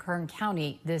death in Kern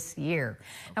County this year.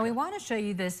 Now, we want to show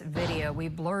you this video. We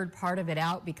blurred part of it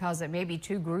out because it may be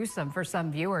too gruesome for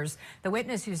some viewers. The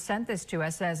witness who sent this to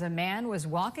us says a man was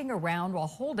walking around while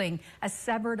holding a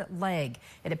severed leg.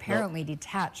 It apparently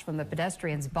detached from the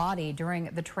pedestrian's body during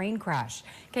the train crash.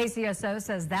 KCSO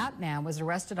says that man was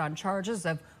arrested on charges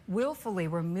of willfully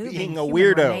removing human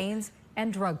remains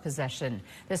and drug possession.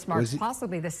 This marks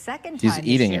possibly the second time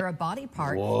this year a body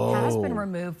part has been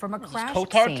removed from a crash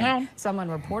scene. Someone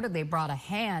reportedly brought a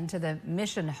hand to the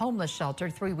Mission homeless shelter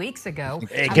 3 weeks ago.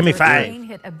 Hey, give me 5. A train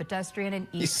hit a pedestrian in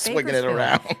East Bakersfield.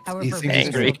 However,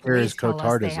 police tell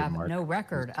us they have no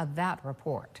record of that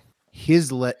report.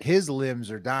 His limbs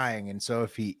are dying, and so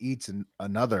if he eats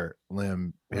another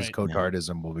limb, his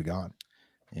cotardism will be gone.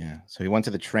 Yeah. So he went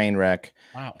to the train wreck,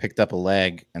 picked up a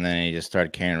leg, and then he just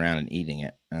started carrying around and eating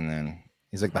it. And then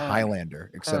he's like the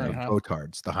Highlander, except with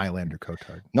cotards, the Highlander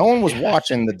cotard. No one was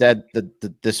watching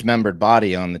the dismembered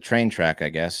body on the train track, I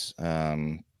guess,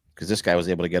 because this guy was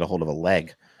able to get a hold of a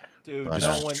leg. Dude,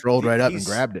 just strolled right up and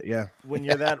grabbed it. Yeah. When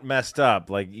you're that messed up,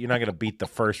 like you're not gonna beat the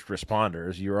first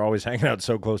responders. You're always hanging out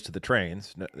so close to the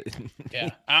trains. Yeah.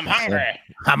 I'm hungry.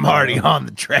 I'm already on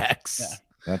the tracks. Yeah.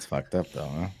 That's fucked up, though,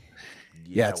 huh?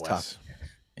 Yeah, it's tough.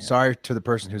 Yeah. Sorry to the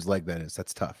person whose leg that is.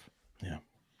 That's tough. Yeah. I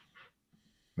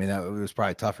mean, it was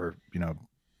probably tougher,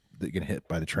 getting hit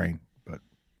by the train, but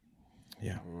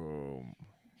yeah.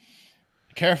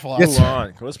 Careful. Yes,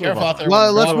 let's move on.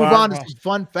 Well, let's move on to some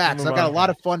fun facts. I've got a lot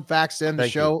of fun facts to end the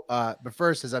show. But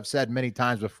first, as I've said many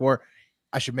times before,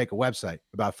 I should make a website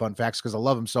about fun facts because I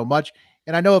love them so much.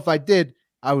 And I know if I did,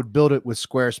 I would build it with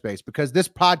Squarespace, because this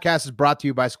podcast is brought to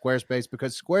you by Squarespace,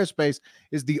 because Squarespace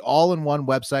is the all-in-one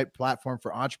website platform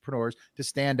for entrepreneurs to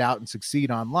stand out and succeed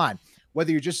online.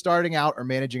 Whether you're just starting out or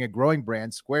managing a growing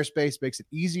brand, Squarespace makes it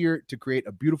easier to create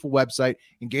a beautiful website,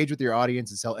 engage with your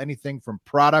audience, and sell anything from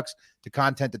products to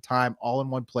content to time, all in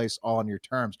one place, all on your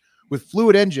terms. With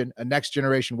Fluid Engine, a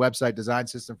next-generation website design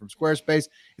system from Squarespace,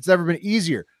 it's never been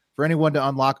easier for anyone to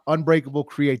unlock unbreakable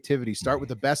creativity. Start with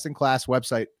the best-in-class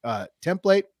website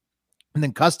template and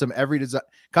then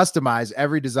customize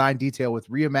every design detail with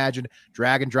reimagined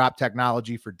drag and drop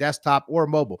technology for desktop or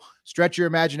mobile. Stretch your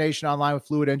imagination online with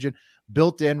Fluid Engine,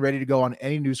 built in, ready to go on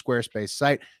any new Squarespace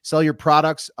site. Sell your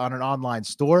products on an online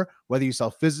store. Whether you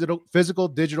sell physical,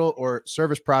 digital, or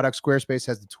service products, Squarespace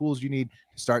has the tools you need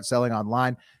to start selling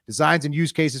online. Designs and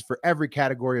use cases for every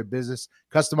category of business.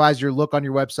 Customize your look on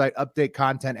your website, update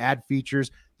content, add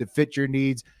features that fit your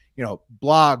needs. You know,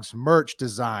 blogs, merch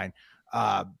design,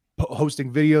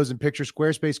 hosting videos and pictures.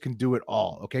 Squarespace can do it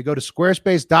all. Okay, go to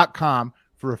squarespace.com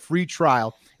for a free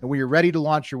trial. And when you're ready to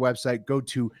launch your website, go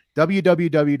to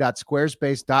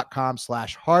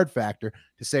www.squarespace.com/hardfactor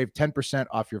to save 10%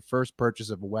 off your first purchase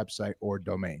of a website or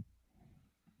domain.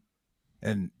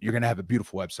 And you're going to have a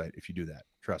beautiful website if you do that.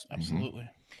 Trust me. Absolutely.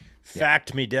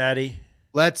 Fact me, daddy.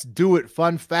 Let's do it.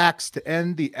 Fun facts to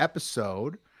end the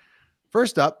episode.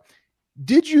 First up,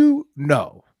 did you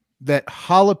know that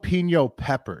jalapeno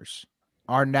peppers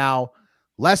are now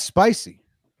less spicy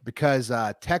because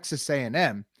Texas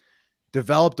A&M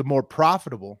developed a more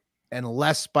profitable and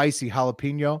less spicy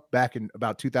jalapeno back in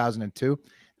about 2002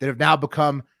 that have now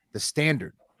become the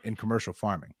standard in commercial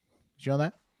farming? Did you know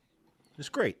that? It's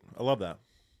great. I love that.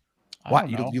 What?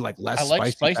 You like less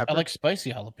spicy pepper? I like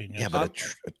spicy jalapenos. Yeah, but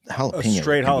jalapeno,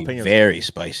 straight jalapeno, very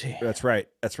spicy. That's right.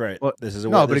 That's right. Well, This is a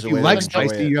no, way- but this if is a you way to like enjoy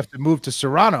spicy, it. you have to move to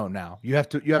Serrano now. You have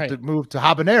to move to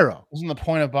habanero. Isn't the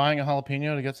point of buying a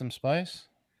jalapeno to get some spice?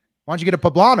 Why don't you get a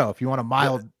poblano if you want a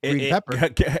mild green pepper?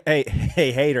 Hey,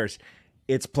 haters,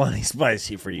 it's plenty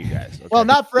spicy for you guys. Okay? Well,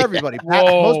 not for everybody. Pat.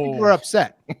 Most people are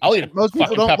upset. I'll eat a Most people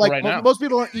fucking don't pepper like. right now. Most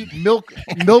people don't eat milk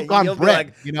on You'll be bread.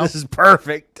 like, You know, this is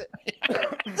perfect.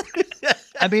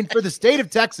 I mean, for the state of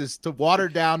Texas to water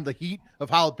down the heat of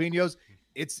jalapenos,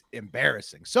 it's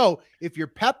embarrassing. So if your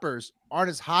peppers aren't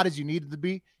as hot as you need them to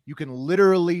be, you can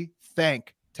literally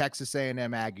thank Texas A&M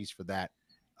Aggies for that.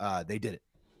 They did it.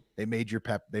 They made your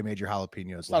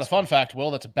jalapenos. It's not a fun fact,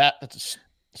 Will. That's a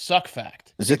suck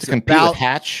fact. Is it It's to compete about- with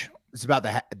Hatch? It's about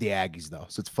the Aggies though,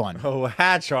 so it's fun. Oh,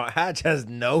 Hatch has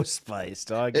no spice,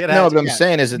 dog. Get No, Hatch. but I'm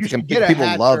saying is it You to should compete? get a People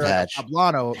Hatch love or a Hatch.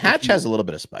 poblano if Hatch you- has a little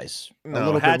bit of spice. No,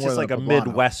 little bit Hatch more is than like a a poblano.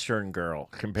 Midwestern girl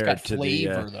compared got to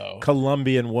flavor, the though.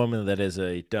 Colombian woman that is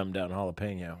a dumbed down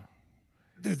jalapeno.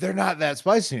 Dude, they're not that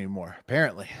spicy anymore,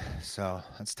 apparently. So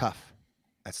that's tough.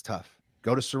 That's tough.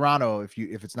 Go to Serrano if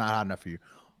it's not hot enough for you.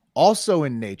 Also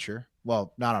in nature,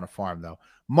 well, not on a farm though.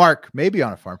 Mark, maybe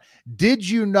on a farm. Did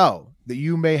you know that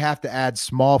you may have to add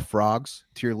small frogs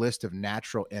to your list of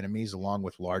natural enemies along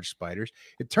with large spiders?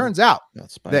 It turns out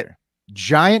That spider.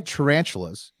 giant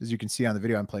tarantulas, as you can see on the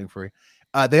video I'm playing for you,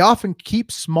 they often keep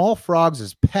small frogs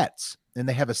as pets, and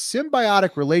they have a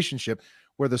symbiotic relationship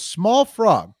where the small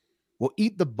frog will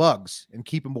eat the bugs and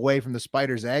keep them away from the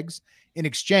spider's eggs in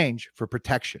exchange for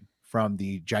protection from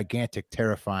the gigantic,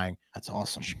 terrifying, That's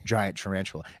awesome. giant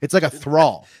tarantula. It's like a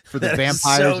thrall for the That is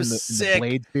vampires so in the sick.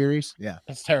 Blade series. Yeah.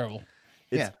 That's terrible.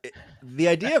 The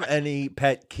idea of any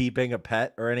pet keeping a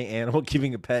pet or any animal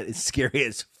keeping a pet is scary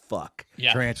as fuck.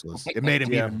 Yeah. Tarantulas. It made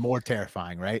him Yeah. even more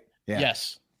terrifying, right? Yeah.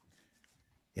 Yes.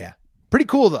 Pretty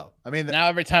cool, though. I mean, Now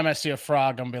every time I see a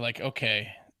frog, I'm gonna be like, okay,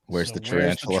 Where's so the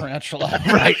tarantula? tarantula?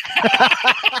 right.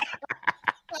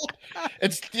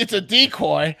 It's a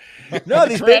decoy. No, The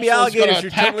these baby tarantula's gonna alligators are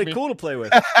attack totally me. cool to play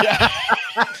with. Yeah.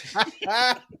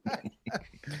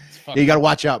 You got to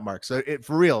watch out, Mark. So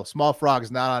for real, small frogs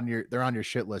they're on your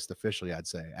shit list officially, I'd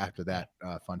say, after that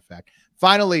fun fact.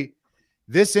 Finally,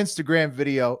 this Instagram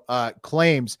video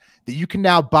claims that you can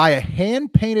now buy a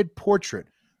hand-painted portrait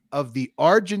of the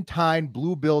Argentine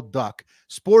blue-billed duck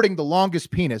sporting the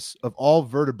longest penis of all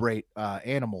vertebrate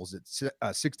animals. It's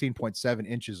 16.7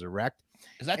 inches erect.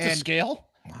 Is that to And- scale?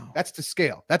 Wow. That's to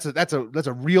scale. That's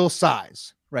a real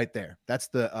size right there. That's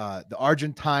the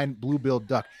Argentine blue-billed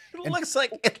duck. It looks like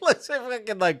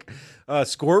fucking like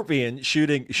Scorpion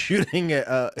shooting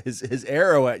his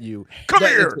arrow at you. Come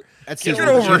here. That's Get his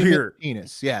over legitimate here.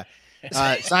 penis. Yeah.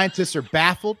 Scientists are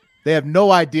baffled. They have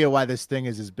no idea why this thing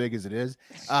is as big as it is.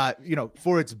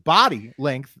 For its body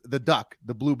length, the duck,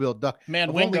 the blue-billed duck, Man,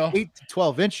 of only Wingo. 8 to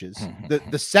 12 inches. The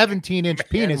 17-inch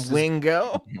penis is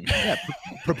Wingo.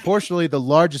 proportionally the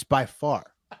largest by far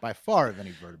of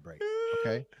any vertebrate.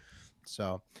 Okay,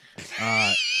 so that's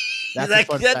a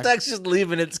fun That fact. duck's just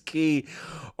leaving its key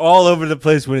all over the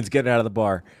place when it's getting out of the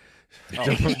bar.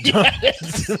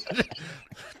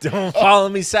 Don't follow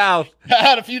me south. I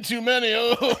had a few too many.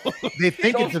 Oh, They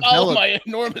think it don't follow developed. my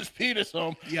enormous penis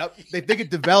home. Yep. They think it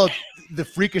developed the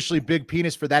freakishly big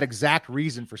penis for that exact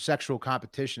reason, for sexual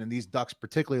competition. And these ducks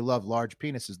particularly love large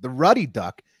penises. The ruddy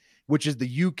duck, which is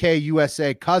the UK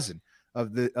USA cousin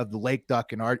of the lake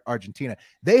duck in Argentina.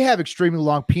 They have extremely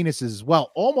long penises as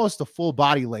well, almost a full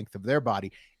body length of their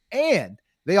body. And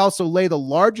they also lay the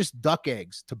largest duck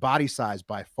eggs to body size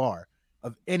by far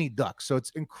of any duck. So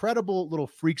it's incredible little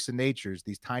freaks of natures,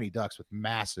 these tiny ducks with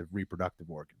massive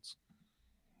reproductive organs.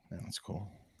 Yeah, that's cool.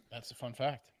 That's a fun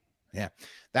fact. Yeah,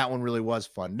 that one really was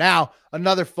fun. Now,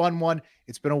 another fun one.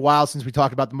 It's been a while since we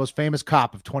talked about the most famous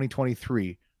cop of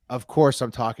 2023. Of course,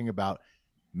 I'm talking about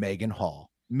Megan Hall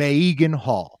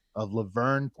of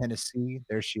Laverne, Tennessee.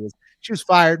 There she is. She was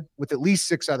fired with at least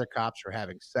 6 other cops for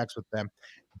having sex with them.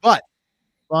 But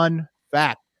fun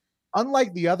fact,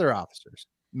 unlike the other officers,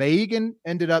 Megan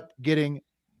ended up getting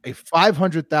a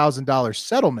 $500,000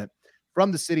 settlement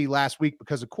from the city last week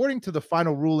because according to the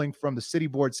final ruling from the city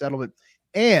board settlement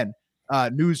and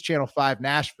News Channel 5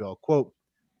 Nashville, quote,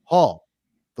 Hall,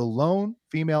 the lone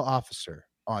female officer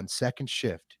on second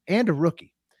shift and a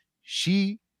rookie,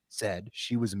 she said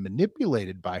she was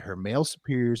manipulated by her male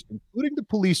superiors, including the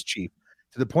police chief,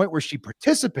 to the point where she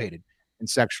participated in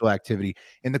sexual activity.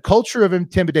 In the culture of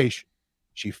intimidation,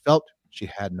 she felt she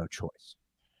had no choice.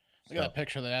 Look at that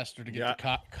picture. They asked her to get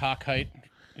the cock height.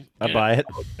 I buy it.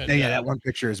 Yeah, that one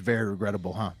picture is very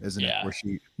regrettable, huh? Isn't it? Where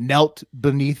she knelt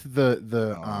beneath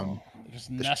the just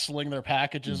nestling their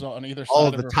packages on either side all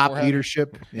of the her top forehead.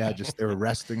 leadership. Yeah, just they were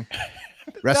resting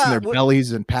their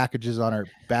bellies and packages on her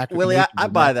back. Willie, I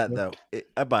buy that though.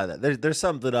 I buy that. There's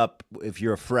something up if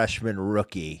you're a freshman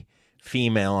rookie,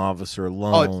 female officer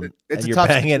alone, it's and a you're tough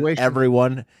banging situation.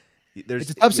 Everyone. It's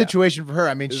a tough situation for her.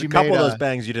 I mean, There's she a couple made of those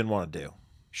bangs you didn't want to do.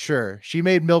 Sure, she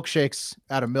made milkshakes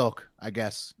out of milk, I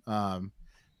guess.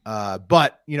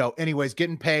 But anyways,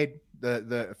 getting paid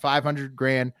the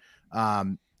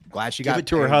 $500,000. Glad she got it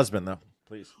to her husband though,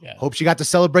 please. Yeah. Hope she got to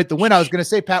celebrate the win. I was going to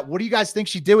say, Pat, what do you guys think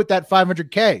she did with that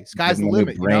 $500K? Sky's the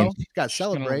limit. Got to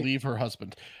celebrate. Leave her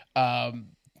husband.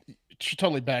 She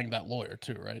totally banged that lawyer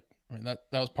too, right? I mean that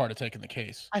was part of taking the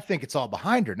case. I think it's all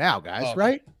behind her now, guys.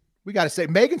 Right? We got to say,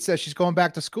 Megan says she's going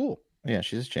back to school. Yeah,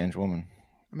 she's a changed woman.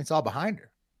 I mean, it's all behind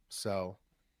her. So,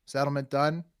 settlement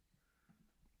done.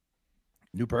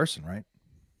 New person, right?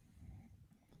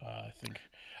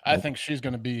 I think she's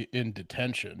going to be in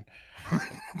detention.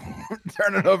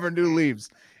 Turning over new leaves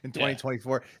in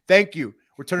 2024. Thank you.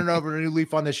 We're turning over a new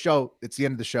leaf on this show. It's the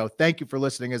end of the show. Thank you for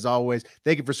listening as always.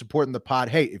 Thank you for supporting the pod.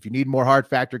 Hey, if you need more Hard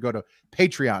Factor, go to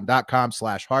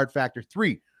patreon.com/Hard Factor.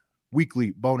 3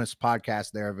 weekly bonus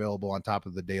podcasts there available on top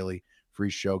of the daily free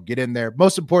show. Get in there.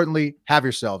 Most importantly, have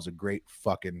yourselves a great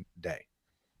fucking day.